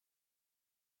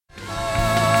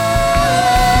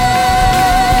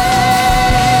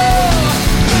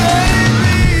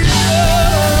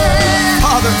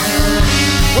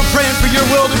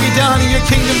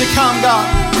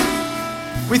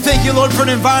We thank you, Lord, for an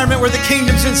environment where the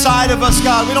kingdom's inside of us,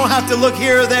 God. We don't have to look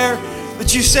here or there,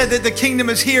 but you said that the kingdom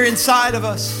is here inside of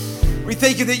us. We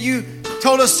thank you that you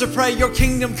told us to pray, your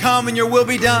kingdom come and your will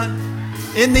be done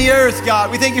in the earth,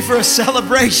 God. We thank you for a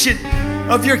celebration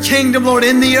of your kingdom, Lord,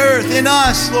 in the earth, in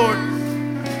us, Lord.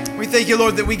 We thank you,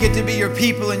 Lord, that we get to be your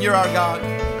people and you're our God.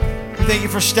 We thank you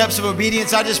for steps of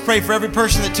obedience. I just pray for every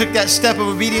person that took that step of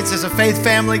obedience as a faith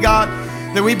family, God,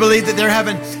 that we believe that they're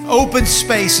having open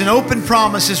space and open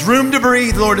promises, room to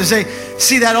breathe, Lord, as they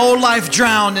see that old life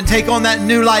drowned and take on that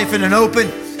new life in an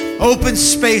open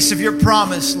space of your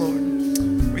promise, Lord.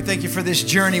 We thank you for this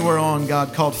journey we're on,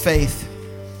 God, called faith.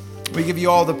 We give you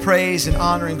all the praise and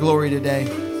honor and glory today.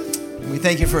 And we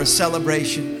thank you for a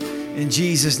celebration in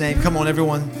Jesus' name. Come on,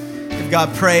 everyone. Give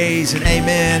God praise and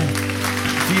amen.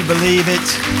 If you believe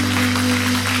it.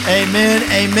 Amen,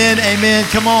 amen, amen.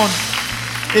 Come on.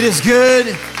 It is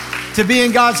good to be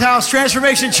in God's house.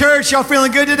 Transformation Church, y'all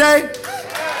feeling good today?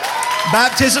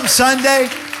 Baptism Sunday,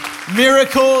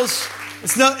 miracles.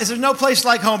 There's no place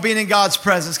like home, being in God's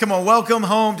presence. Come on, welcome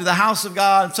home to the house of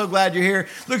God. I'm so glad you're here.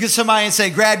 Look at somebody and say,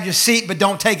 grab your seat, but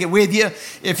don't take it with you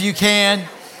if you can.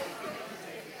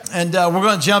 And we're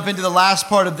going to jump into the last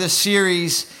part of this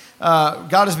series.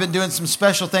 God has been doing some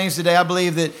special things today. I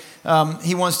believe that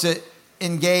He wants to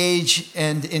engage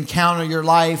and encounter your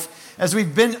life. As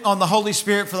we've been on the Holy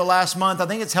Spirit for the last month, I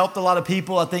think it's helped a lot of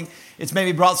people. I think it's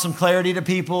maybe brought some clarity to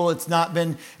people. It's not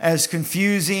been as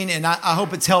confusing, and I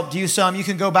hope it's helped you some. You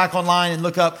can go back online and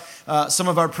look up some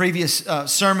of our previous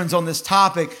sermons on this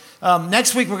topic.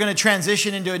 Next week, we're going to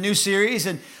transition into a new series.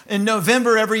 And in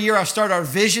November, every year, I start our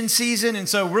vision season. And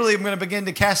so really, I'm going to begin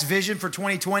to cast vision for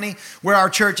 2020, where our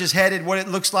church is headed, what it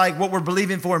looks like, what we're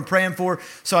believing for and praying for.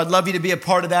 So I'd love you to be a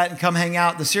part of that and come hang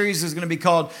out. The series is going to be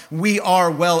called We Are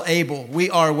Well Able. We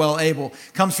Are Well Able.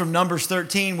 Comes from Numbers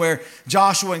 13, where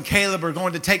Joshua and Caleb are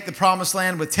going to take the promised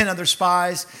land with 10 other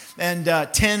spies. And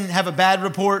 10 have a bad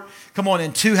report. Come on,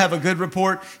 and 2 have a good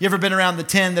report. You ever been around the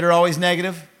 10 that are always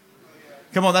negative?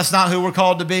 Come on, that's not who we're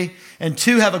called to be. And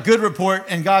 2 have a good report,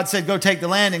 and God said, go take the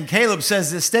land. And Caleb says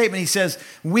this statement. He says,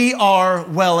 we are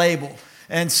well able.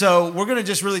 And so we're going to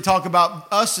just really talk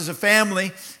about us as a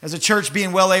family, as a church,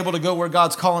 being well able to go where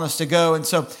God's calling us to go. And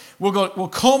so we'll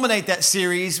culminate that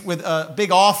series with a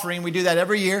big offering. We do that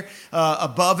every year,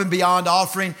 above and beyond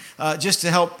offering, just to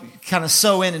help kind of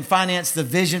sow in and finance the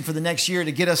vision for the next year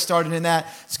to get us started in that.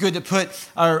 It's good to put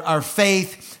our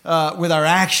faith with our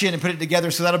action and put it together.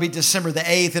 So that'll be December the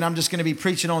 8th. And I'm just going to be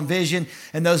preaching on vision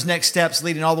and those next steps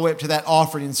leading all the way up to that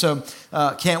offering. And so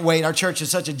can't wait. Our church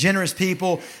is such a generous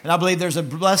people. And I believe there's a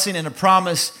blessing and a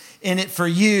promise in it for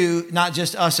you, not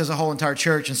just us as a whole entire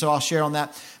church. And so I'll share on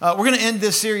that. We're going to end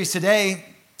this series today.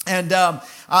 And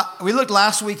we looked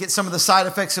last week at some of the side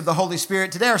effects of the Holy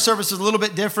Spirit. Today our service is a little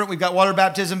bit different. We've got water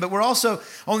baptism, but we're also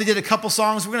only did a couple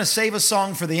songs. We're going to save a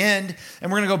song for the end,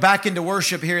 and we're going to go back into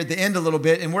worship here at the end a little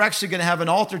bit. And we're actually going to have an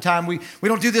altar time. We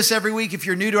don't do this every week. If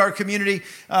you're new to our community,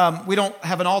 we don't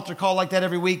have an altar call like that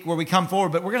every week where we come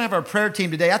forward. But we're going to have our prayer team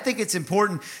today. I think it's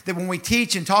important that when we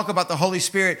teach and talk about the Holy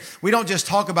Spirit, we don't just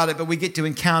talk about it, but we get to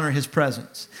encounter His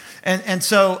presence. And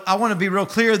so I want to be real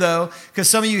clear, though, because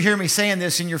some of you hear me saying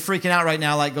this and you're freaking out right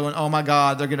now, like going, oh my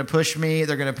God, they're going to push me.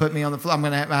 They're going to put me on the floor. I'm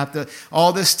going to have to,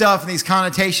 all this stuff and these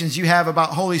connotations you have about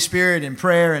Holy Spirit and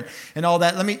prayer and all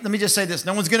that. Let me just say this.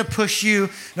 No one's going to push you.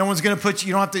 No one's going to put you.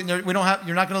 You don't have to,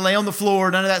 you're not going to lay on the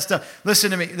floor, none of that stuff. Listen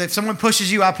to me. If someone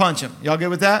pushes you, I punch them. Y'all good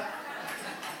with that?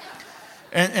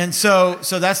 And so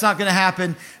that's not going to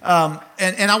happen.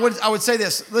 And I would say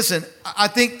this. Listen, I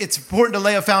think it's important to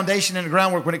lay a foundation and a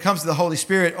groundwork when it comes to the Holy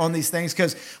Spirit on these things,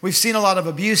 because we've seen a lot of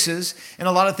abuses and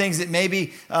a lot of things that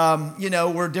maybe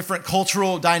were different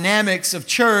cultural dynamics of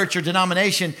church or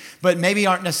denomination, but maybe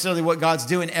aren't necessarily what God's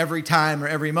doing every time or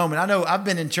every moment. I know I've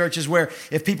been in churches where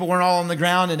if people weren't all on the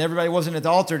ground and everybody wasn't at the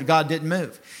altar, God didn't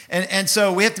move. And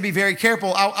so we have to be very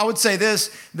careful. I would say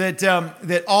this,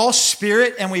 that all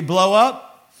spirit and we blow up,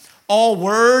 all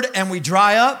word and we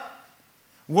dry up,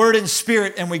 word and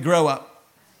spirit and we grow up.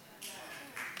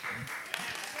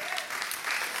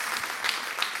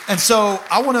 And so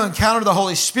I want to encounter the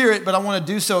Holy Spirit, but I want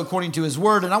to do so according to His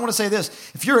word. And I want to say this,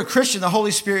 if you're a Christian, the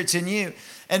Holy Spirit's in you.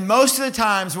 And most of the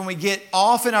times when we get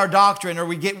off in our doctrine or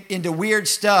we get into weird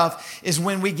stuff is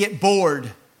when we get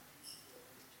bored.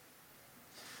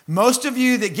 Most of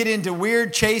you that get into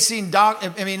weird chasing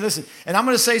listen, and I'm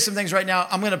going to say some things right now.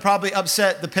 I'm going to probably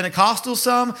upset the Pentecostals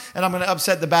some, and I'm going to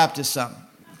upset the Baptists some,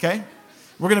 okay?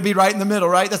 We're going to be right in the middle,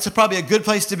 right? That's probably a good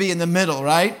place to be, in the middle,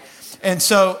 right? And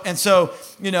so,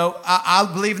 I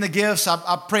believe in the gifts.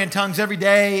 I pray in tongues every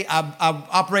day. I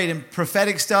operate in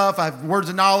prophetic stuff. I have words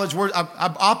of knowledge.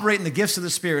 I operate in the gifts of the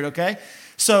Spirit, okay?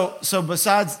 So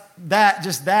besides that,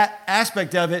 just that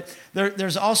aspect of it,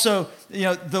 there's also,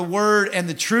 the word and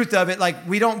the truth of it. Like,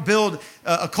 we don't build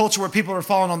a culture where people are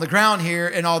falling on the ground here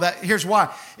and all that. Here's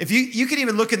why. If you can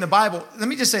even look in the Bible, let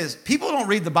me just say this. People don't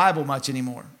read the Bible much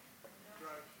anymore.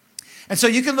 And so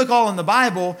you can look all in the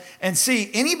Bible and see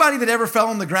anybody that ever fell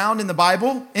on the ground in the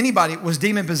Bible, anybody was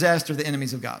demon possessed or the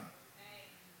enemies of God.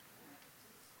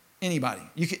 Anybody.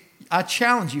 I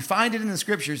challenge you, find it in the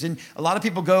scriptures. And a lot of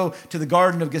people go to the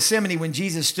Garden of Gethsemane when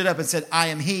Jesus stood up and said, I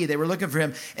am he. They were looking for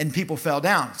him and people fell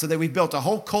down. So that we've built a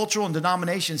whole cultural and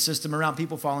denomination system around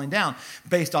people falling down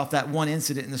based off that one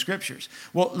incident in the scriptures.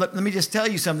 Well, let me just tell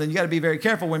you something. You got to be very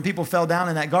careful. When people fell down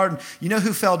in that garden, you know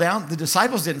who fell down? The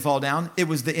disciples didn't fall down. It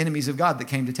was the enemies of God that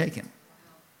came to take him.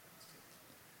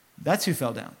 That's who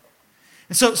fell down.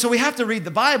 And so we have to read the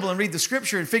Bible and read the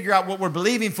scripture and figure out what we're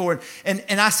believing for. And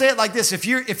I say it like this, if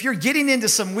you're getting into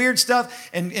some weird stuff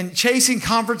and chasing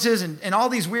conferences and all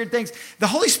these weird things, the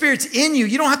Holy Spirit's in you.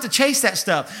 You don't have to chase that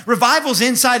stuff. Revival's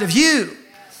inside of you.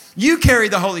 You carry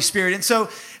the Holy Spirit. And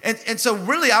so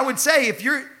really I would say if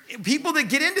you're people that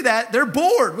get into that, they're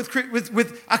bored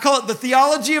with I call it the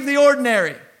theology of the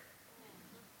ordinary.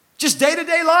 Just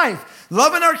day-to-day life.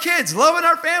 Loving our kids, loving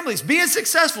our families, being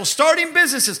successful, starting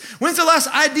businesses. When's the last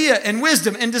idea and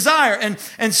wisdom and desire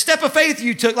and step of faith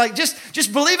you took? Like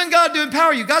just believe in God to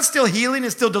empower you. God's still healing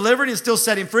and still delivering and still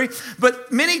setting free. But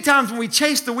many times when we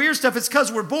chase the weird stuff, it's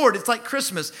because we're bored. It's like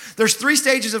Christmas. There's 3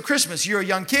 stages of Christmas. You're a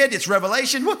young kid. It's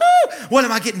revelation. Woohoo! What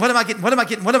am I getting? What am I getting? What am I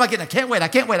getting? What am I getting? I can't wait. I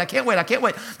can't wait. I can't wait. I can't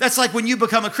wait. That's like when you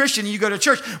become a Christian and you go to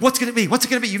church. What's going to be? What's it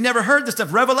going to be? You've never heard this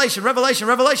stuff. Revelation, revelation,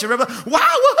 revelation, revelation. Wow,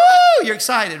 woohoo! You're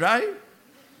excited, right?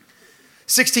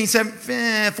 14,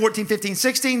 15,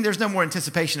 16, there's no more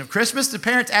anticipation of Christmas. The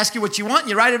parents ask you what you want, and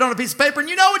you write it on a piece of paper, and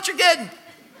you know what you're getting.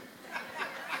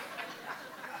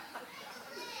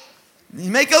 You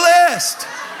make a list.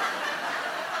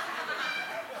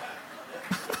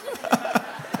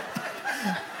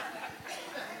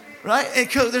 Right? And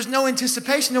there's no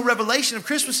anticipation, no revelation of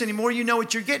Christmas anymore. You know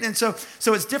what you're getting. And so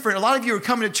it's different. A lot of you are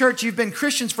coming to church. You've been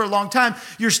Christians for a long time.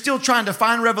 You're still trying to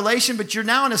find revelation, but you're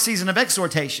now in a season of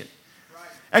exhortation.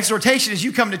 Exhortation is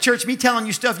you come to church, me telling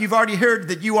you stuff you've already heard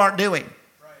that you aren't doing.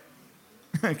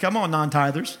 Right. Come on,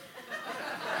 non-tithers.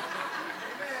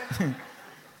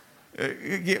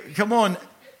 Come on,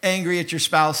 angry at your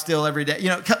spouse still every day.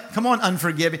 Come on,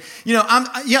 unforgiving.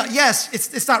 Yes,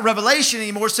 it's not revelation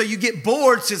anymore, so you get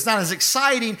bored, so it's not as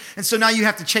exciting, and so now you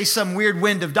have to chase some weird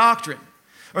wind of doctrine.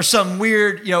 Or some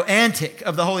weird, antic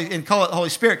of the Holy, and call it the Holy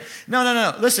Spirit.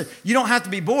 No. Listen, you don't have to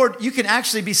be bored. You can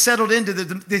actually be settled into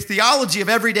the theology of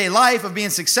everyday life, of being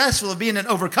successful, of being an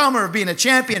overcomer, of being a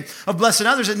champion, of blessing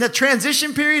others. And the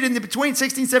transition period in between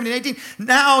 16, 17, 18,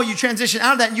 now you transition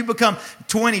out of that and you become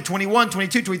 20, 21,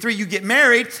 22, 23. You get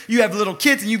married, you have little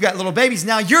kids, and you've got little babies.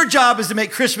 Now your job is to make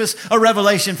Christmas a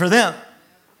revelation for them.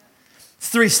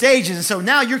 3 stages. And so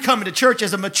now you're coming to church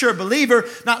as a mature believer,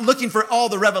 not looking for all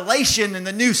the revelation and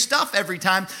the new stuff every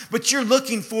time, but you're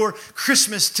looking for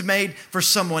Christmas to made for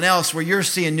someone else, where you're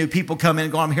seeing new people come in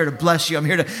and go, I'm here to bless you. I'm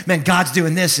here to, man, God's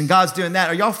doing this and God's doing that.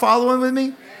 Are y'all following with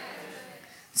me?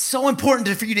 It's so important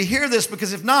for you to hear this,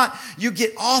 because if not, you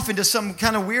get off into some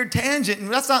kind of weird tangent,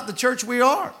 and that's not the church we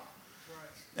are.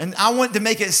 And I want to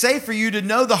make it safe for you to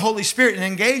know the Holy Spirit and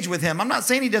engage with him. I'm not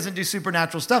saying he doesn't do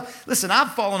supernatural stuff. Listen,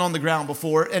 I've fallen on the ground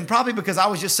before, and probably because I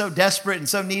was just so desperate and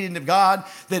so needing of God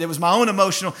that it was my own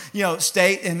emotional,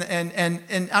 state.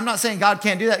 And I'm not saying God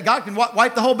can't do that. God can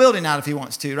wipe the whole building out if he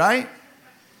wants to, right?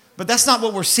 But that's not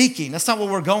what we're seeking. That's not what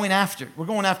we're going after. We're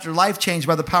going after life change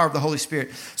by the power of the Holy Spirit.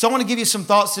 So I want to give you some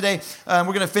thoughts today. We're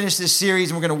going to finish this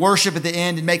series, and we're going to worship at the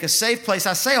end and make a safe place.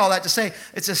 I say all that to say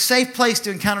it's a safe place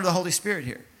to encounter the Holy Spirit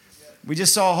here. We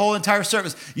just saw a whole entire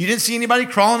service. You didn't see anybody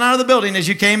crawling out of the building as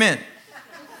you came in.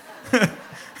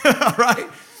 All right?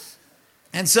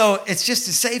 And so it's just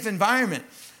a safe environment.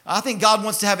 I think God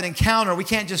wants to have an encounter. We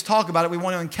can't just talk about it. We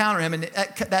want to encounter him. And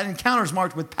that encounter is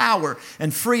marked with power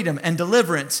and freedom and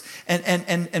deliverance and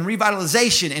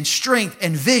revitalization and strength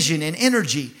and vision and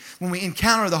energy when we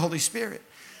encounter the Holy Spirit.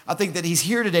 I think that he's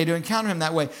here today to encounter him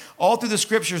that way. All through the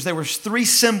scriptures, there were 3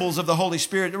 symbols of the Holy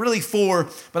Spirit, really 4,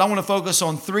 but I want to focus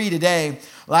on 3 today.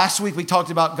 Last week, we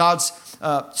talked about God's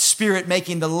Spirit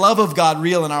making the love of God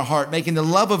real in our heart, making the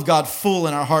love of God full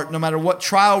in our heart. No matter what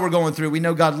trial we're going through, we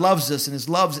know God loves us and his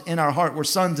love's in our heart. We're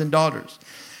sons and daughters.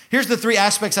 Here's the 3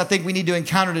 aspects I think we need to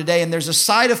encounter today, and there's a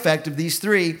side effect of these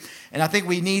 3, and I think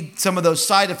we need some of those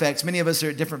side effects. Many of us are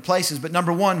at different places, but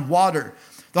number 1, water.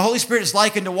 The Holy Spirit is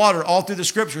likened to water all through the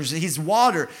scriptures. He's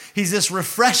water. He's this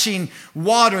refreshing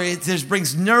water. It just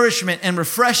brings nourishment and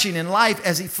refreshing in life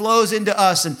as he flows into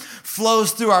us and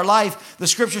flows through our life. The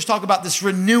scriptures talk about this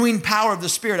renewing power of the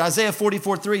Spirit. Isaiah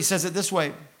 44:3 says it this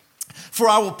way. For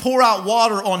I will pour out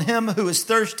water on him who is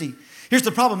thirsty. Here's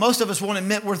the problem. Most of us won't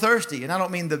admit we're thirsty. And I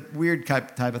don't mean the weird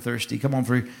type of thirsty. Come on,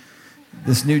 for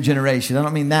this new generation. I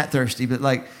don't mean that thirsty, but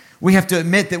like, we have to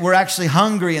admit that we're actually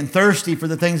hungry and thirsty for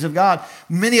the things of God.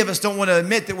 Many of us don't want to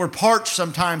admit that we're parched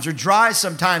sometimes or dry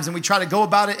sometimes, and we try to go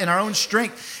about it in our own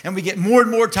strength, and we get more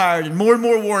and more tired and more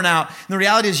worn out. And the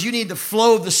reality is you need the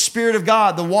flow of the Spirit of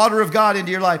God, the water of God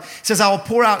into your life. It says, I will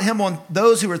pour out him on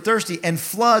those who are thirsty and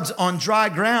floods on dry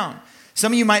ground.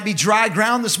 Some of you might be dry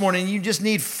ground this morning, and you just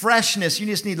need freshness. You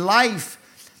just need life.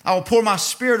 I will pour my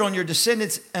Spirit on your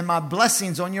descendants and my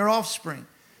blessings on your offspring.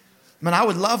 Man, I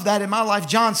would love that in my life.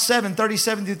 John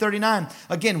 7:37-39.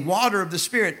 Again, water of the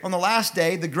Spirit. On the last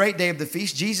day, the great day of the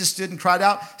feast, Jesus stood and cried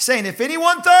out, saying, if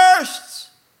anyone thirsts,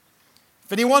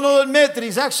 if anyone will admit that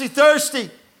he's actually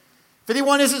thirsty, if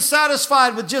anyone isn't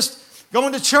satisfied with just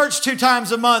going to church 2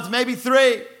 times a month, maybe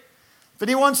 3, if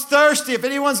anyone's thirsty, if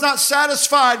anyone's not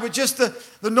satisfied with just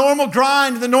the normal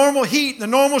grind, the normal heat, the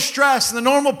normal stress, and the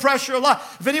normal pressure of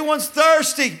life, if anyone's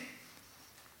thirsty,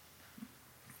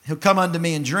 he'll come unto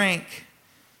me and drink.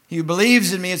 He who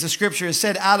believes in me, as the scripture has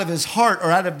said, out of his heart,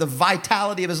 or out of the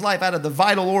vitality of his life, out of the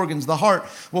vital organs, the heart,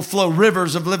 will flow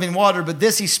rivers of living water. But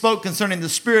this he spoke concerning the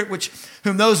Spirit,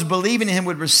 whom those who believe in him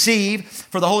would receive.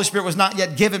 For the Holy Spirit was not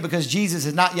yet given, because Jesus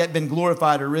had not yet been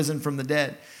glorified or risen from the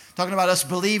dead. Talking about us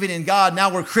believing in God.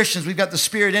 Now we're Christians. We've got the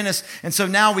Spirit in us. And so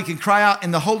now we can cry out,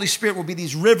 and the Holy Spirit will be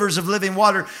these rivers of living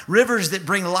water, rivers that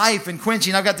bring life and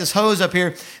quenching. I've got this hose up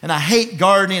here, and I hate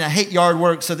gardening. I hate yard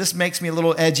work, so this makes me a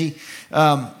little edgy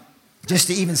just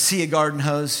to even see a garden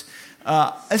hose.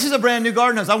 This is a brand new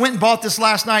garden hose. I went and bought this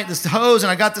last night, this hose,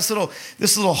 and I got this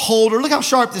little holder. Look how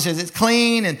sharp this is. It's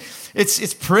clean and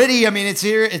it's pretty. I mean, it's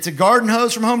here. It's a garden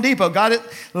hose from Home Depot. Got it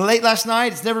late last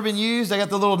night. It's never been used. I got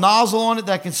the little nozzle on it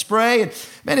that I can spray. And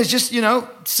man, it's just,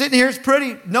 sitting here. It's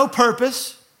pretty. No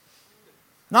purpose.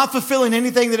 Not fulfilling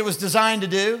anything that it was designed to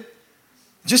do.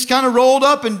 Just kind of rolled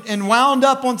up and wound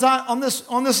up on this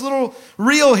little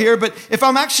reel here. But if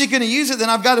I'm actually going to use it,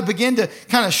 then I've got to begin to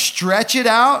kind of stretch it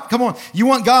out. Come on. You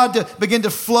want God to begin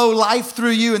to flow life through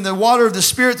you and the water of the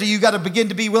Spirit through you. You've got to begin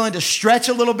to be willing to stretch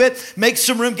a little bit, make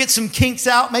some room, get some kinks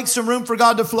out, make some room for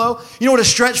God to flow. You know what a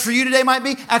stretch for you today might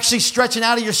be? Actually stretching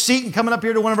out of your seat and coming up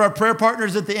here to one of our prayer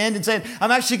partners at the end and saying, I'm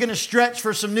actually going to stretch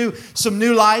for some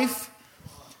new life.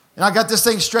 And I got this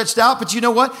thing stretched out, but you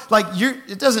know what?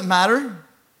 It doesn't matter.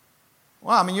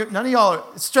 Wow, I mean, none of y'all are,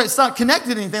 it's not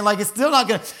connected to anything. Like, it's still not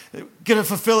going to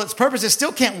fulfill its purpose. It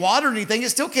still can't water anything. It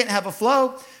still can't have a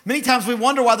flow. Many times we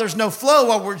wonder why there's no flow,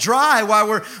 why we're dry, why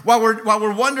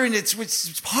we're wondering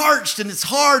it's parched and it's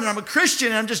hard, and I'm a Christian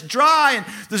and I'm just dry, and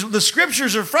the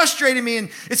scriptures are frustrating me, and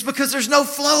it's because there's no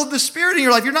flow of the Spirit in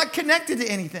your life. You're not connected to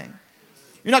anything.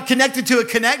 You're not connected to a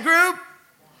connect group.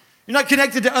 You're not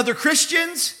connected to other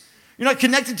Christians. You're not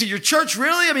connected to your church,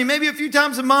 really? I mean, maybe a few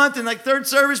times a month and third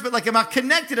service, but am I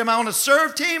connected? Am I on a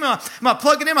serve team? Am I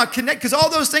plugging in? Am I connected? Because all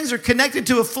those things are connected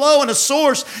to a flow and a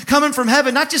source coming from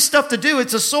heaven. Not just stuff to do.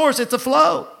 It's a source. It's a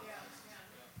flow.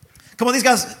 Come on, these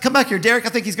guys, come back here. Derek, I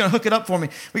think he's going to hook it up for me.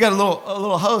 We got a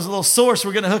little hose, a little source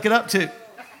we're going to hook it up to.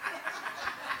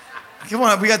 Come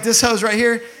on, we got this hose right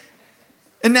here.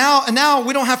 And now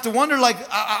we don't have to wonder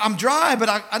I'm dry, but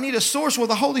I need a source. Well,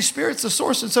 the Holy Spirit's the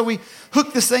source. And so we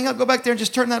hook this thing up. Go back there and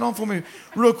just turn that on for me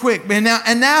real quick. And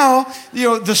now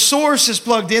the source is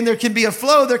plugged in. There can be a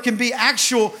flow. There can be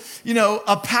actual,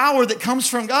 a power that comes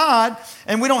from God.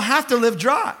 And we don't have to live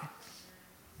dry.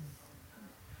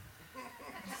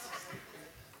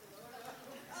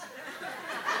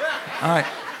 All right.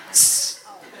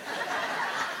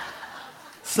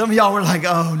 Some of y'all were like,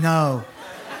 oh, no.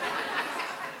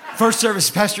 First service,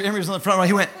 Pastor Emery was on the front row.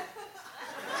 He went.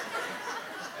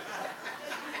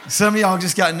 Some of y'all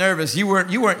just got nervous. You were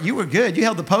good. You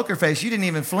held the poker face. You didn't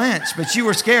even flinch, but you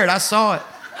were scared. I saw it.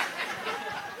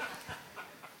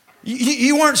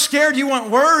 You weren't scared. You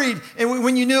weren't worried. And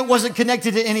when you knew it wasn't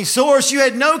connected to any source, you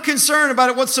had no concern about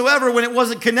it whatsoever when it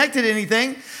wasn't connected to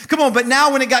anything. Come on, but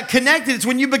now when it got connected, it's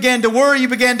when you began to worry, you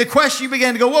began to question, you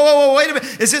began to go, whoa, wait a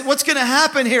minute. What's going to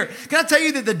happen here? Can I tell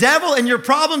you that the devil and your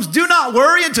problems do not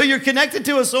worry until you're connected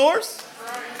to a source?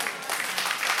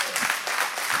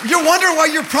 You're wondering why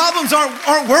your problems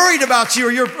aren't worried about you,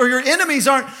 or your enemies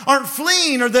aren't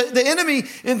fleeing, or the enemy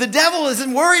and the devil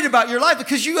isn't worried about your life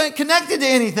because you ain't connected to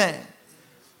anything.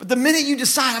 But the minute you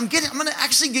decide, I'm going to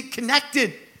actually get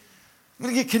connected, I'm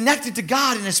going to get connected to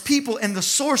God and his people and the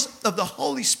source of the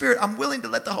Holy Spirit. I'm willing to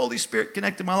let the Holy Spirit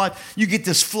connect to my life. You get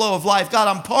this flow of life. God,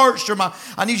 I'm parched,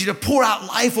 I need you to pour out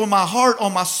life on my heart,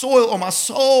 on my soil, on my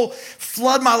soul.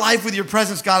 Flood my life with your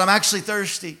presence, God. I'm actually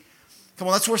thirsty. Come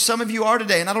on, that's where some of you are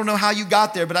today. And I don't know how you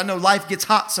got there, but I know life gets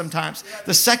hot sometimes.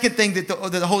 The second thing that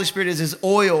the Holy Spirit is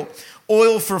oil.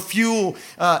 Oil for fuel.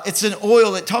 It's an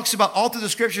oil. It talks about all through the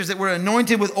scriptures that we're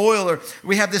anointed with oil, or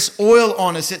we have this oil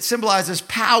on us. It symbolizes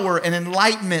power and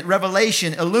enlightenment,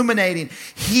 revelation, illuminating,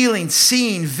 healing,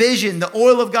 seeing, vision, the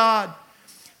oil of God,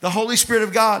 the Holy Spirit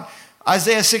of God.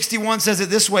 Isaiah 61 says it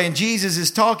this way, and Jesus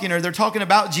is talking, or they're talking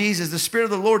about Jesus. The Spirit of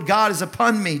the Lord God is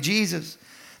upon me, Jesus,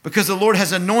 because the Lord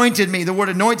has anointed me. The word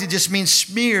anointed just means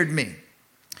smeared me.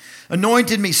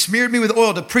 Anointed me, smeared me with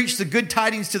oil to preach the good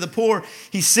tidings to the poor.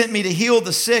 He sent me to heal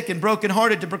the sick and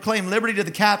brokenhearted, to proclaim liberty to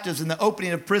the captives and the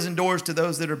opening of prison doors to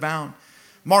those that are bound.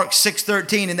 Mark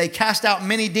 6:13, and they cast out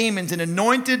many demons and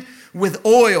anointed with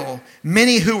oil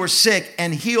many who were sick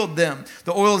and healed them.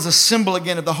 The oil is a symbol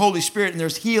again of the Holy Spirit, and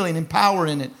there's healing and power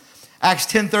in it. Acts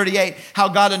 10:38, how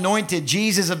God anointed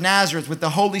Jesus of Nazareth with the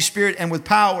Holy Spirit and with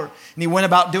power. And he went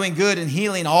about doing good and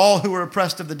healing all who were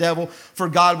oppressed of the devil, for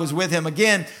God was with him.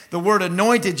 Again, the word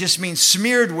anointed just means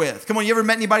smeared with. Come on, you ever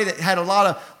met anybody that had a lot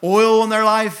of oil in their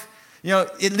life? You know,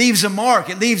 it leaves a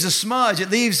mark. It leaves a smudge. It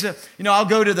leaves, I'll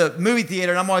go to the movie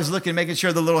theater and I'm always looking, making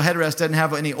sure the little headrest doesn't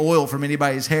have any oil from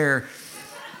anybody's hair.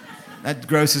 That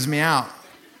grosses me out.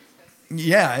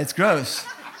 Yeah, it's gross.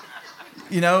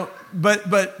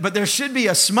 But there should be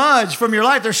a smudge from your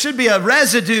life. There should be a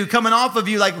residue coming off of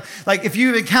you. Like if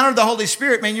you've encountered the Holy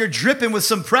Spirit, man, you're dripping with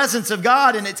some presence of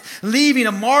God and it's leaving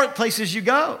a mark places you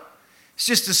go. It's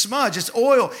just a smudge. It's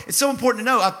oil. It's so important to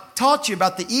know. I've taught you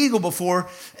about the eagle before,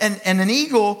 and an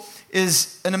eagle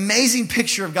is an amazing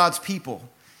picture of God's people.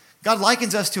 God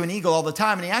likens us to an eagle all the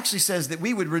time, and he actually says that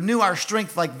we would renew our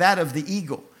strength like that of the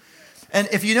eagle. And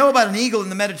if you know about an eagle in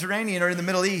the Mediterranean or in the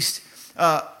Middle East,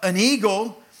 an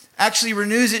eagle actually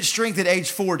renews its strength at age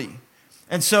 40.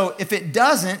 And so if it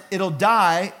doesn't, it'll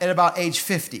die at about age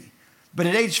 50. But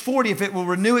at age 40, if it will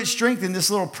renew its strength in this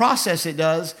little process it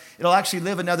does, it'll actually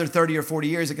live another 30 or 40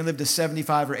 years. It can live to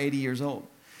 75 or 80 years old.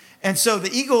 And so the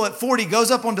eagle at 40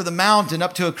 goes up onto the mountain,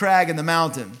 up to a crag in the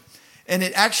mountain. And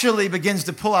it actually begins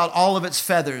to pull out all of its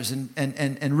feathers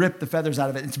and rip the feathers out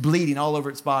of it. It's bleeding all over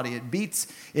its body. It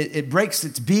breaks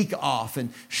its beak off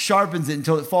and sharpens it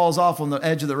until it falls off on the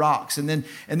edge of the rocks. And then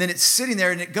it's sitting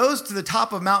there and it goes to the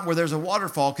top of a mountain where there's a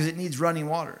waterfall because it needs running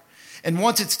water. And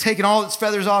once it's taken all its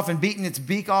feathers off and beaten its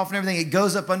beak off and everything, it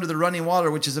goes up under the running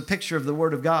water, which is a picture of the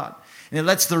Word of God. And it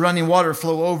lets the running water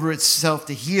flow over itself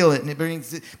to heal it. And it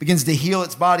begins to heal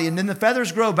its body. And then the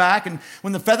feathers grow back. And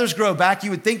when the feathers grow back, you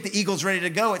would think the eagle's ready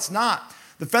to go. It's not.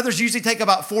 The feathers usually take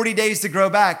about 40 days to grow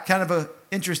back. Kind of an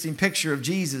interesting picture of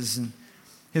Jesus and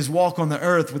his walk on the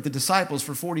earth with the disciples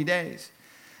for 40 days.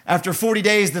 After 40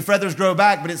 days, the feathers grow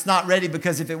back, but it's not ready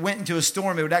because if it went into a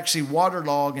storm, it would actually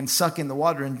waterlog and suck in the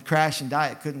water and crash and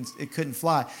die. It couldn't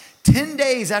fly. 10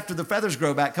 days after the feathers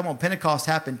grow back, come on, Pentecost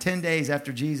happened 10 days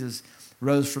after Jesus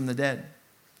rose from the dead.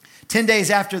 10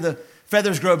 days after the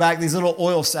feathers grow back, these little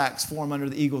oil sacs form under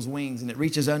the eagle's wings, and it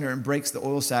reaches under and breaks the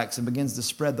oil sacs and begins to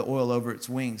spread the oil over its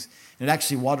wings. And it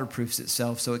actually waterproofs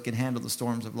itself so it can handle the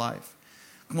storms of life.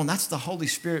 Come on, that's the Holy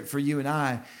Spirit for you and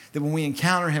I, that when we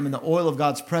encounter him and the oil of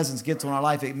God's presence gets on our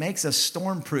life, it makes us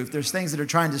storm-proof. There's things that are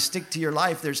trying to stick to your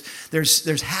life.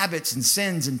 There's habits and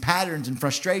sins and patterns and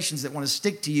frustrations that want to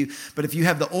stick to you. But if you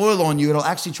have the oil on you, it'll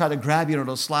actually try to grab you and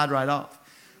it'll slide right off.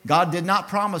 God did not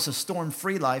promise a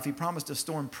storm-free life. He promised a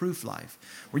storm-proof life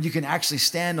where you can actually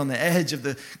stand on the edge of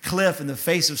the cliff in the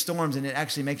face of storms and it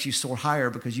actually makes you soar higher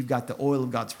because you've got the oil of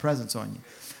God's presence on you.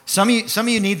 Some of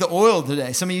you need the oil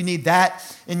today. Some of you need that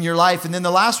in your life. And then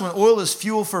the last one, oil is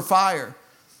fuel for fire.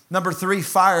 Number 3,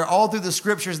 fire. All through the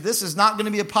scriptures, this is not going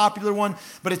to be a popular one,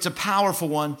 but it's a powerful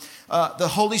one. The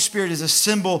Holy Spirit is a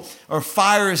symbol, or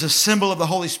fire is a symbol of the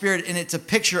Holy Spirit, and it's a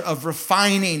picture of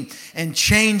refining and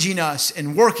changing us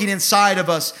and working inside of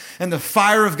us, and the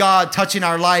fire of God touching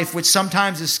our life, which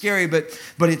sometimes is scary, but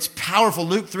it's powerful.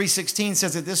 Luke 3:16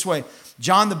 says it this way.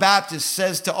 John the Baptist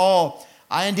says to all,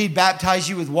 I indeed baptize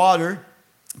you with water,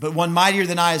 but one mightier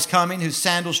than I is coming, whose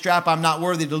sandal strap I'm not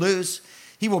worthy to loose.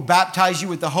 He will baptize you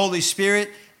with the Holy Spirit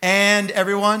and,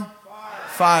 everyone?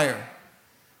 Fire.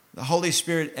 The Holy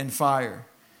Spirit and fire.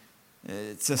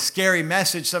 It's a scary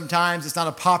message sometimes. It's not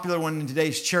a popular one in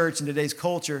today's church and today's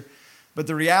culture. But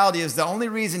the reality is the only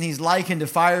reason he's likened to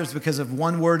fire is because of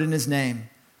one word in his name.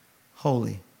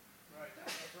 Holy.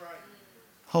 That's right.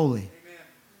 Holy.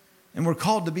 And we're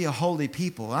called to be a holy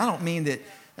people. I don't mean that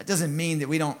doesn't mean that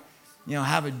we don't,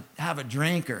 have a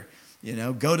drink or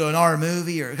Go to an R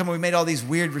movie, or come on, we made all these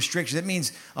weird restrictions. That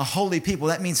means a holy people.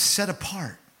 That means set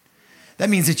apart. That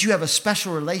means that you have a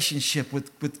special relationship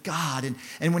with God.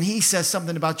 And when he says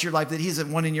something about your life that he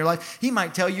doesn't want in your life, he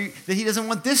might tell you that he doesn't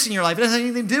want this in your life. It doesn't have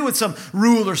anything to do with some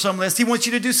rule or some list. He wants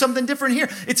you to do something different here.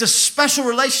 It's a special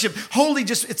relationship. Holy,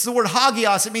 it's the word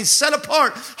hagios. It means set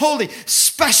apart, holy,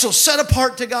 special, set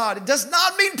apart to God. It does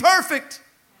not mean perfect.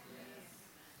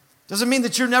 Doesn't mean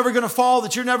that you're never going to fall,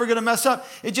 that you're never going to mess up.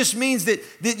 It just means that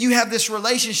you have this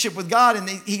relationship with God, and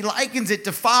he likens it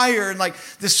to fire and like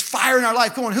this fire in our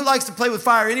life. Come on, who likes to play with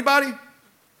fire? Anybody?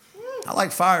 I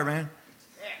like fire, man.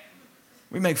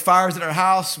 We make fires at our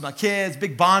house, my kids,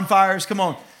 big bonfires. Come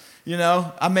on.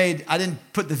 I didn't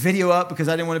put the video up because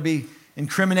I didn't want to be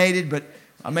incriminated, but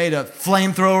I made a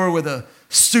flamethrower with a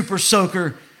super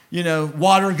soaker,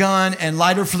 water gun and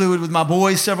lighter fluid with my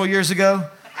boys several years ago.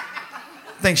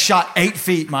 Thing shot 8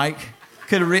 feet, Mike.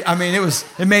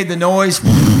 It made the noise.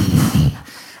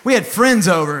 We had friends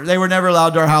over. They were never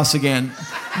allowed to our house again.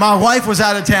 My wife was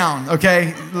out of town,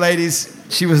 okay, ladies?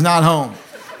 She was not home.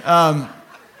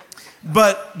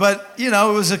 But it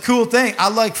was a cool thing. I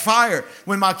like fire.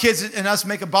 When my kids and us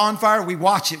make a bonfire, we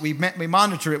watch it. We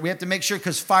monitor it. We have to make sure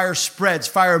because fire spreads,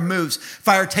 fire moves,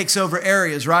 fire takes over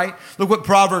areas, right? Look what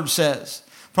Proverbs says.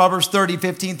 Proverbs 30,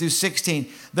 15 through 16.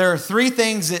 There are 3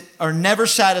 things that are never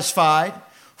satisfied,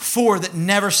 4 that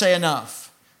never say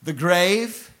enough. The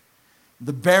grave,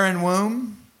 the barren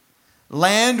womb,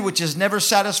 land which is never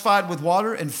satisfied with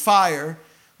water, and fire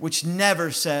which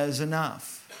never says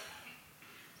enough.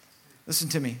 Listen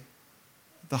to me.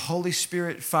 The Holy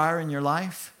Spirit fire in your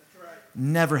life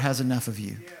never has enough of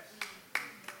you.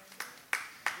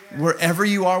 Wherever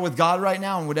you are with God right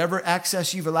now and whatever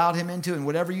access you've allowed him into and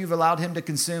whatever you've allowed him to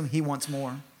consume, he wants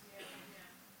more.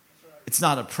 It's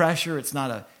not a pressure. It's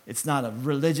not a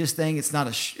religious thing. It's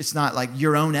not like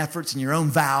your own efforts and your own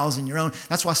vows and your own.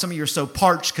 That's why some of you are so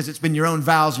parched, because it's been your own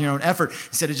vows and your own effort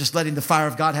instead of just letting the fire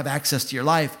of God have access to your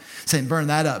life, saying burn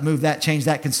that up, move that, change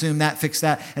that, consume that, fix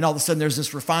that. And all of a sudden there's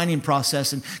this refining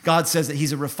process, and God says that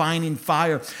he's a refining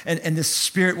fire, and this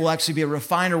Spirit will actually be a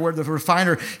refiner, where the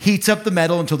refiner heats up the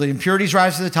metal until the impurities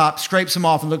rise to the top, scrapes them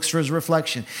off and looks for his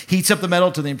reflection. Heats up the metal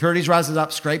until the impurities rise to the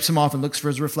top, scrapes them off and looks for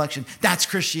his reflection. That's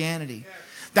Christianity.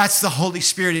 That's the Holy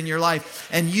Spirit in your life.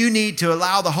 And you need to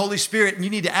allow the Holy Spirit, and you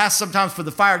need to ask sometimes for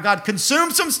the fire of God,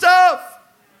 consume some stuff.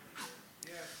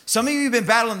 Some of you have been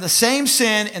battling the same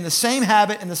sin and the same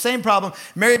habit and the same problem.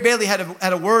 Mary Bailey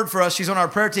had a word for us. She's on our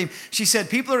prayer team. She said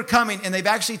people are coming and they've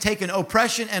actually taken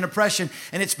oppression, and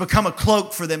it's become a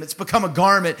cloak for them. It's become a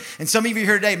garment. And some of you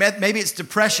here today, maybe it's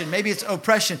depression, maybe it's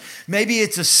oppression, maybe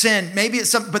it's a sin, maybe it's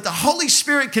something. But the Holy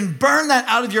Spirit can burn that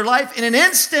out of your life in an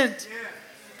instant.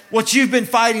 What you've been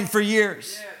fighting for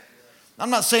years. I'm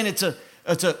not saying that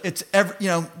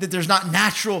there's not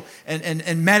natural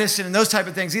and medicine and those type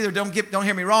of things either. Don't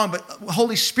hear me wrong, but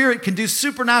Holy Spirit can do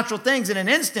supernatural things in an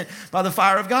instant by the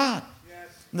fire of God,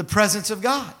 in the presence of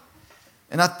God.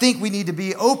 And I think we need to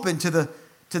be open to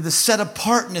the set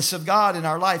apartness of God in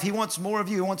our life. He wants more of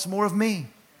you. He wants more of me.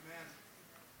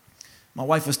 My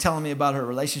wife was telling me about her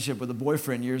relationship with a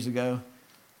boyfriend years ago.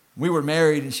 We were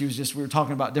married, and we were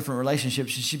talking about different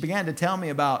relationships, and she began to tell me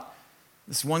about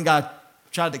this one guy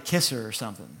tried to kiss her or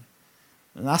something.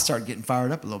 And I started getting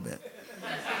fired up a little bit.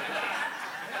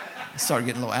 I started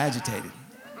getting a little agitated.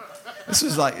 This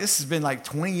has been like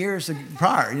 20 years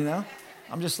prior,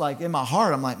 I'm just like, in my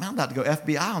heart, I'm like, man, I'm about to go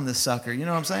FBI on this sucker. You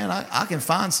know what I'm saying? I can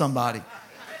find somebody.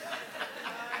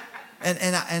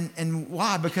 And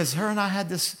why? Because her and I had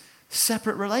this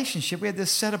separate relationship. We had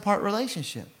this set apart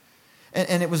relationship.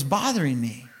 And it was bothering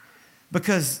me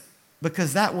because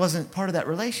that wasn't part of that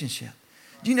relationship.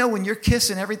 Do you know when you're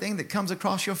kissing everything that comes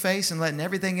across your face and letting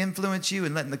everything influence you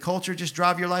and letting the culture just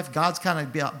drive your life, God's kind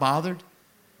of bothered?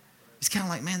 He's kind of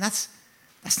like, man, that's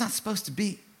not supposed to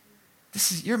be.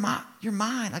 You're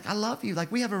mine. Like, I love you.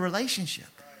 Like, we have a relationship.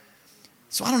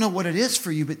 So I don't know what it is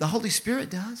for you, but the Holy Spirit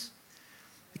does.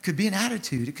 It could be an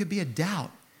attitude. It could be a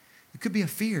doubt. It could be a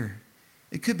fear.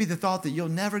 It could be the thought that you'll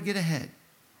never get ahead.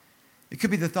 It could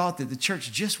be the thought that the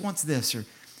church just wants this, or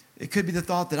it could be the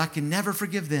thought that I can never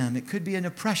forgive them. It could be an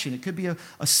oppression. It could be a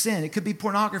sin. It could be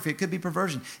pornography. It could be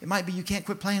perversion. It might be you can't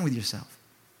quit playing with yourself.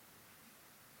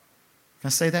 Can I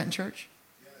say that in church?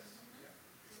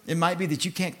 It might be that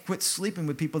you can't quit sleeping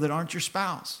with people that aren't your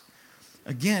spouse.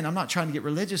 Again, I'm not trying to get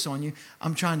religious on you.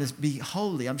 I'm trying to be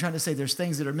holy. I'm trying to say there's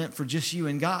things that are meant for just you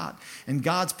and God. And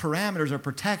God's parameters are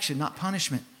protection, not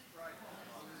punishment.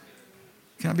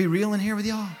 Can I be real in here with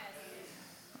y'all?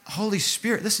 Holy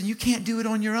Spirit, listen, you can't do it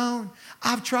on your own.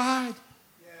 I've tried.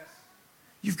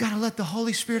 You've got to let the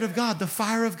Holy Spirit of God, the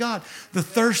fire of God, the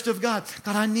thirst of God.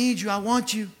 God, I need you. I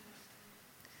want you.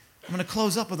 I'm going to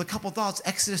close up with a couple thoughts.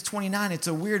 Exodus 29, it's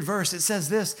a weird verse. It says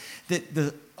this, that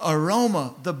the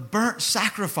aroma, the burnt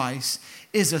sacrifice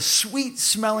is a sweet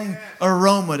smelling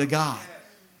aroma to God.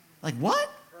 Like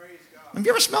what? Have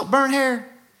you ever smelled burnt hair?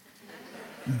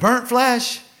 Burnt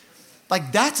flesh?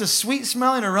 Like that's a sweet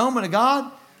smelling aroma to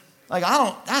God? Like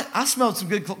I smelled some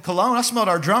good cologne. I smelled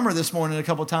our drummer this morning a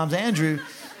couple times, Andrew,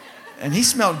 and he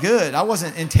smelled good. I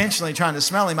wasn't intentionally trying to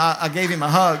smell him. I gave him a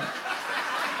hug.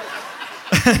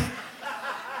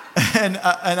 And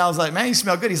I was like, man, you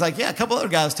smell good. He's like, yeah, a couple other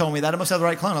guys told me that. I must have the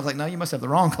right cologne. I was like, no, you must have the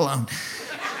wrong cologne.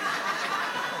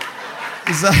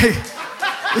 He's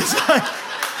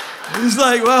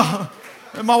like, well,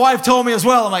 and my wife told me as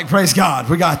well. I'm like, praise God,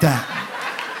 we got that.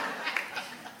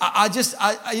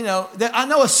 I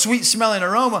know a sweet smelling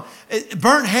aroma.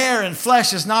 Burnt hair and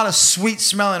flesh is not a sweet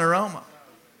smelling aroma.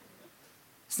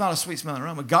 It's not a sweet smelling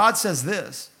aroma. God says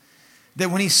this,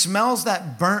 that when he smells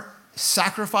that burnt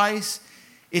sacrifice,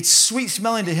 it's sweet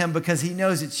smelling to him because he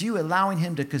knows it's you allowing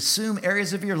him to consume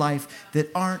areas of your life that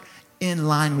aren't in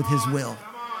line with his will.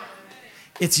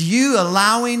 It's you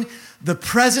allowing the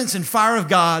presence and fire of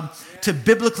God to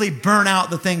biblically burn out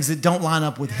the things that don't line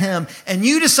up with him. And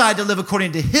you decide to live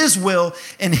according to his will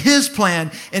and his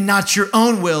plan and not your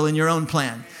own will and your own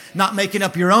plan. Not making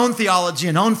up your own theology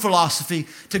and own philosophy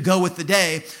to go with the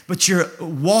day, but you're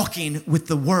walking with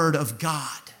the word of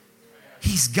God.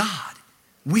 He's God.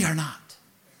 We are not.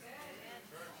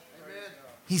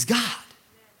 He's God.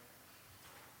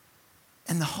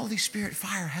 And the Holy Spirit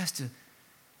fire has to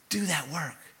do that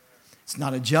work. It's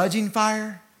not a judging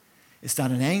fire. It's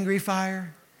not an angry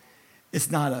fire.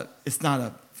 It's not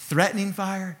a threatening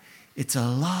fire. It's a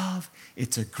love.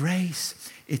 It's a grace.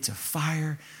 It's a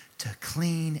fire to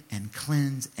clean and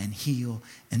cleanse and heal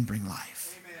and bring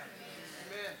life.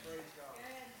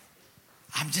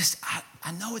 Amen.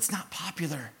 I know it's not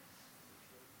popular.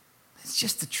 It's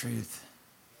just the truth.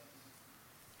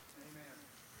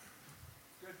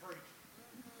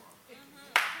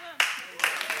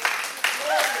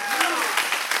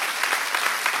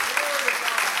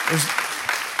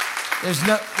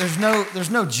 There's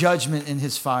no judgment in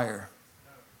his fire.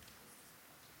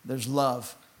 There's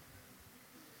love.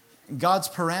 God's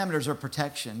parameters are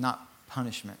protection, not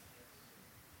punishment.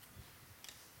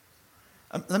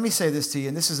 Let me say this to you,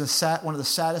 and this is one of the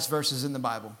saddest verses in the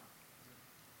Bible.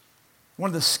 One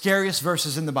of the scariest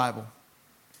verses in the Bible.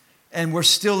 And we're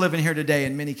still living here today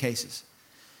in many cases.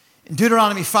 In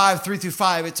Deuteronomy 5,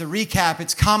 3-5, it's a recap,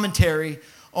 it's commentary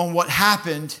on what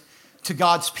happened to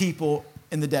God's people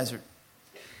in the desert.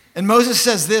 And Moses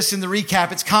says this in the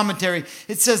recap, it's commentary.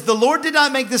 It says, the Lord did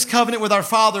not make this covenant with our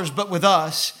fathers, but with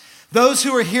us, those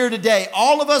who are here today,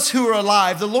 all of us who are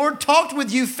alive. The Lord talked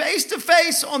with you face to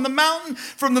face on the mountain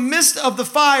from the midst of the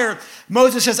fire.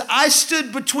 Moses says, I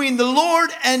stood between the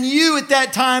Lord and you at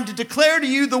that time to declare to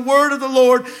you the word of the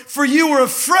Lord, for you were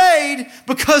afraid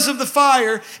because of the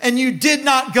fire, and you did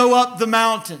not go up the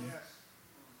mountain.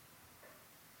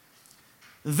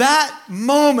 That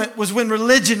moment was when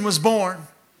religion was born.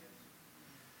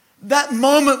 That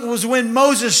moment was when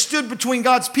Moses stood between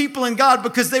God's people and God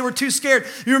because they were too scared.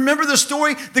 You remember the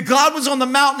story? That God was on the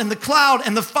mountain and the cloud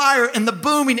and the fire and the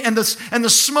booming and the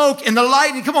smoke and the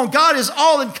lightning. Come on, God is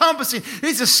all encompassing.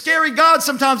 He's a scary God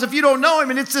sometimes if you don't know him.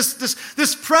 And it's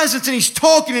this presence, and he's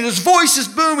talking and his voice is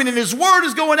booming and his word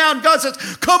is going out. And God says,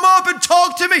 come up and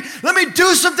talk to me. Let me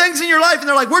do some things in your life. And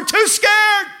they're like, we're too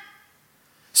scared.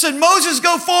 Said, Moses,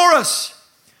 go for us.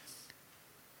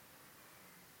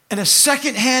 And a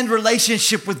second-hand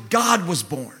relationship with God was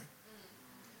born.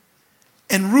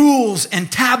 And rules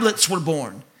and tablets were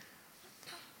born.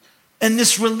 And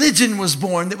this religion was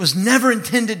born that was never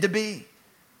intended to be.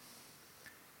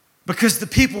 Because the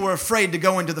people were afraid to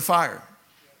go into the fire.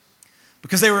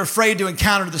 Because they were afraid to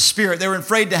encounter the Spirit. They were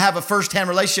afraid to have a first-hand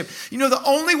relationship. You know, the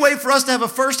only way for us to have a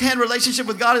first-hand relationship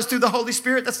with God is through the Holy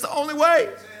Spirit. That's the only way.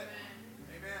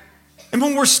 And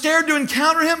when we're scared to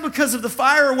encounter him because of the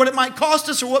fire or what it might cost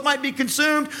us or what might be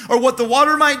consumed or what the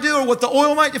water might do or what the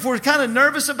oil might, if we're kind of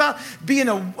nervous about being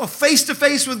a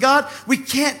face-to-face with God, we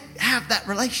can't have that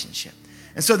relationship.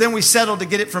 And so then we settle to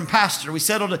get it from pastor. We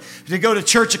settle to go to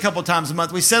church a couple times a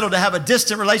month. We settle to have a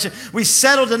distant relationship. We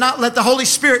settle to not let the Holy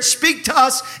Spirit speak to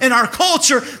us in our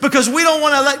culture because we don't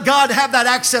want to let God have that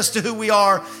access to who we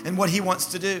are and what he wants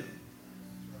to do.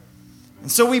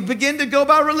 And so we begin to go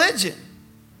by religion.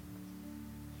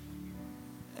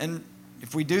 And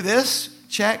if we do this,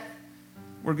 check,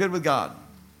 we're good with God.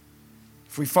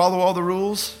 If we follow all the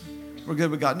rules, we're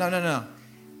good with God. No.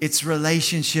 It's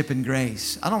relationship and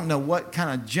grace. I don't know what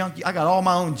kind of junk. I got all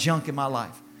my own junk in my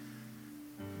life.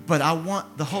 But I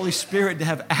want the Holy Spirit to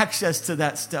have access to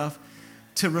that stuff,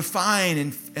 to refine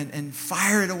and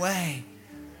fire it away,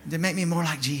 to make me more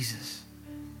like Jesus.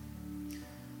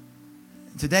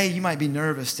 Today, you might be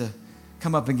nervous to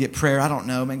come up and get prayer. I don't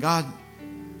know, man. God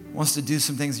wants to do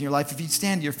some things in your life. If you'd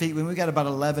stand to your feet, we've got about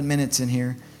 11 minutes in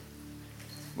here.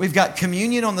 We've got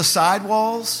communion on the side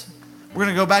walls. We're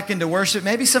going to go back into worship.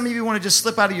 Maybe some of you want to just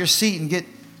slip out of your seat and get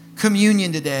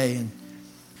communion today and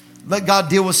let God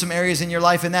deal with some areas in your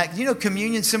life in that. You know,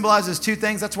 communion symbolizes two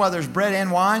things. That's why there's bread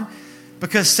and wine,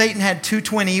 because Satan had two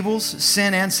twin evils,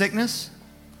 sin and sickness.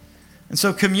 And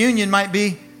so communion might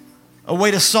be a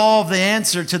way to solve the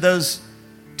answer to those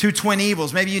two twin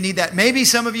evils. Maybe you need that. Maybe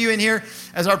some of you in here,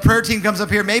 as our prayer team comes up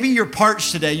here, maybe you're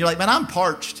parched today. You're like, man, I'm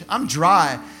parched. I'm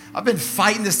dry. I've been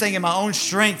fighting this thing in my own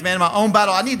strength, man, in my own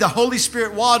battle. I need the Holy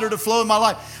Spirit water to flow in my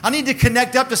life. I need to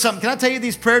connect up to something. Can I tell you,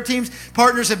 these prayer teams,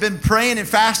 partners have been praying and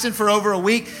fasting for over a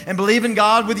week and believing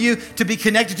God with you to be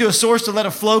connected to a source, to let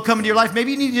a flow come into your life.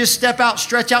 Maybe you need to just step out,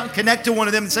 stretch out, and connect to one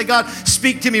of them and say, God,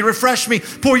 speak to me, refresh me,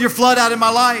 pour your flood out in my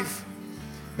life.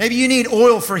 Maybe you need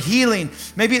oil for healing.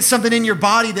 Maybe it's something in your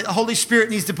body that the Holy Spirit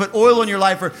needs to put oil in your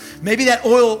life. Or maybe that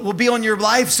oil will be on your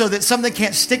life so that something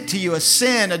can't stick to you. A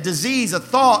sin, a disease, a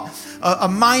thought, a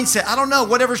mindset. I don't know.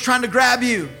 Whatever's trying to grab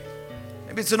you.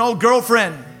 Maybe it's an old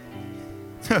girlfriend.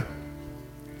 Or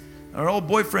an old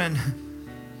boyfriend.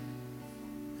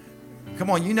 Come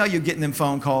on, you know you're getting them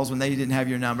phone calls when they didn't have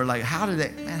your number. Like, how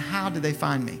did they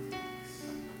find me?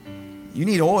 You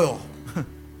need oil.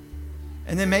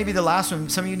 And then maybe the last one,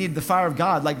 some of you need the fire of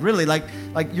God. Like really, like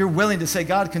you're willing to say,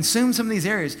 God, consume some of these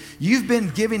areas. You've been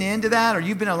giving in to that, or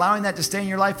you've been allowing that to stay in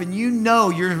your life, and you know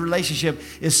your relationship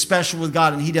is special with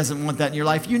God and He doesn't want that in your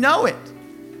life. You know it.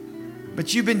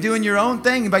 But you've been doing your own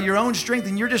thing by your own strength,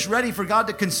 and you're just ready for God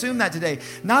to consume that today.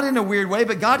 Not in a weird way,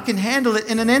 but God can handle it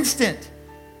in an instant.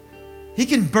 He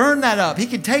can burn that up. He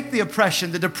can take the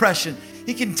oppression, the depression.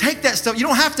 He can take that stuff. You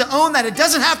don't have to own that. It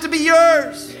doesn't have to be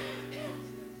yours.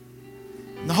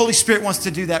 And the Holy Spirit wants to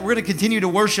do that. We're going to continue to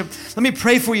worship. Let me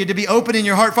pray for you to be open in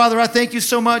your heart. Father, I thank you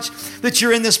so much that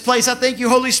you're in this place. I thank you,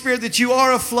 Holy Spirit, that you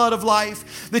are a flood of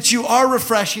life, that you are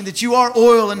refreshing, that you are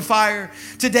oil and fire.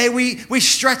 Today we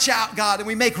stretch out, God, and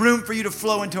we make room for you to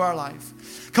flow into our life.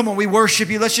 Come on, we worship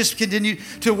you. Let's just continue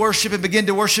to worship and begin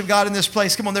to worship God in this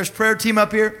place. Come on, there's prayer team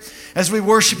up here. As we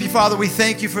worship you, Father, we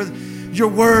thank you for your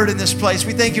word in this place.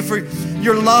 We thank you for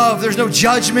your love. There's no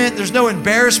judgment. There's no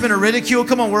embarrassment or ridicule.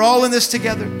 Come on, we're all in this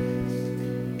together.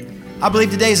 I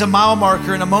believe today is a mile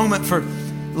marker and a moment for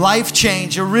life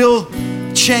change, a real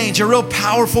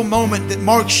powerful moment that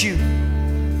marks you.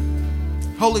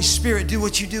 Holy Spirit, do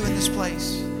what you do in this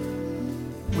place.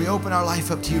 We open our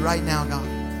life up to you right now, God.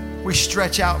 We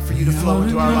stretch out for you to flow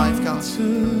into our life, God.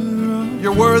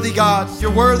 You're worthy, God.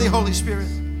 You're worthy, Holy Spirit.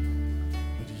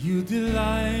 You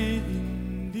delight in